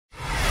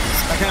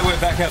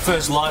back, our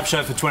first live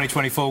show for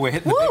 2024. We're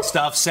hitting the big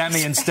stuff.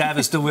 Sammy and Stav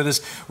are still with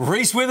us.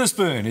 Reese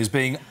Witherspoon is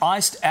being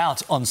iced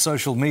out on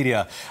social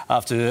media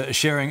after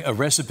sharing a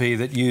recipe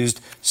that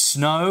used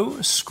snow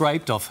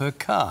scraped off her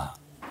car.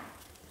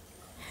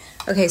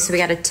 Okay, so we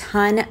got a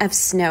ton of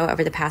snow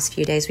over the past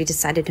few days. We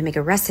decided to make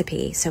a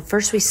recipe. So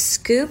first we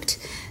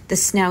scooped the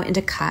snow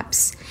into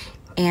cups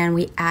and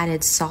we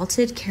added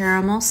salted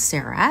caramel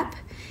syrup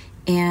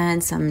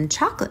and some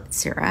chocolate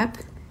syrup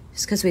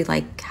just because we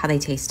like how they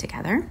taste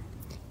together.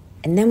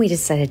 And then we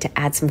decided to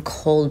add some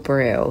cold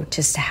brew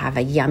just to have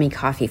a yummy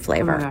coffee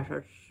flavor. Oh my gosh,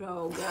 it's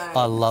so good.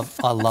 I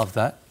love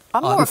that.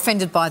 I'm more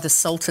offended by the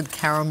salted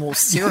caramel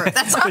syrup.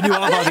 That's what you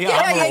are by the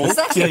yeah,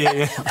 exactly.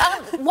 Yeah.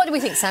 What do we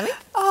think, Sammy?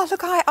 Oh,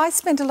 look, I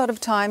spent a lot of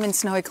time in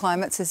snowy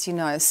climates, as you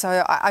know,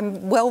 so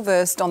I'm well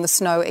versed on the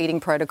snow eating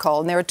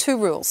protocol. And there are two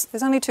rules.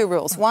 There's only two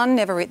rules. One,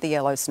 never eat the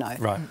yellow snow.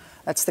 Right.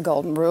 That's the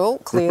golden rule,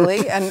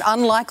 clearly. And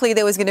unlikely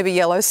there was going to be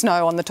yellow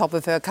snow on the top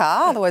of her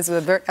car. Otherwise, a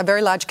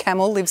very large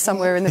camel lives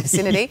somewhere in the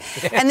vicinity.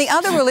 Yes. And the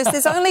other rule is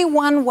there's only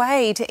one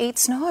way to eat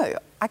snow.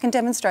 I can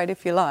demonstrate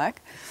if you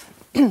like.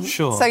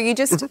 Sure. So you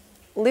just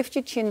lift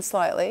your chin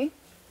slightly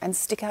and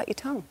stick out your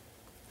tongue.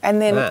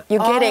 And then you're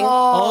getting...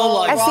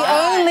 that's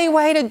the only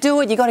way to do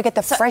it. You've got to get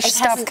the fresh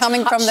stuff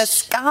coming from the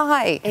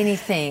sky.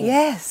 Anything.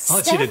 Yes. Oh,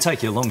 it's going to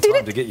take you a long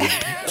time to get your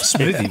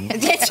smoothie.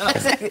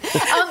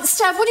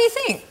 Stav, what do you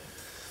think?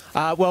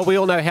 Well, we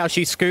all know how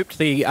she scooped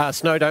the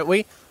snow, don't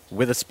we?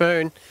 With a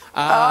spoon.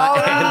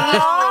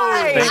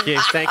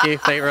 Thank you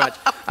very much.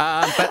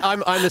 But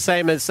I'm the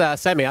same as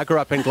Sammy. I grew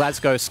up in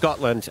Glasgow,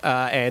 Scotland,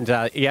 and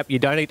yep, you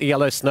don't eat the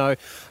yellow snow.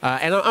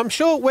 And I'm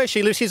sure where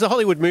she lives, she's a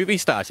Hollywood movie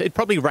star. It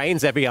probably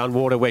rains every on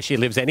water where she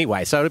lives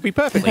anyway, so it'd be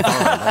perfectly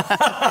fine.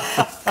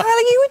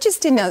 Kylie, you were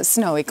just in a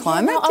snowy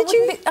climate,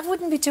 I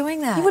wouldn't be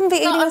doing that. You wouldn't be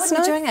eating the snow?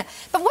 I wouldn't be doing that.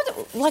 But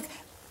what,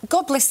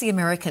 God bless the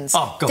Americans.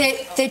 Oh, God.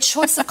 Their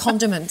choice of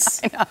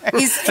condiments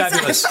is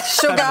fabulous.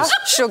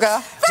 Sugar.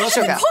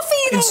 Coffee.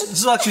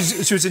 It's like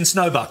she was in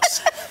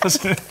Snowbucks.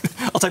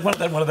 I'll take one of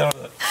that, one of that.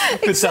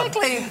 Good stuff.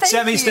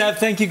 Sammy, Stav,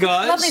 thank you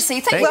guys. Lovely to see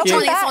you. Thank you for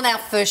joining us on our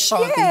first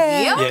show of the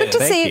year. Good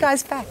to see you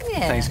guys back.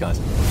 Thanks, guys.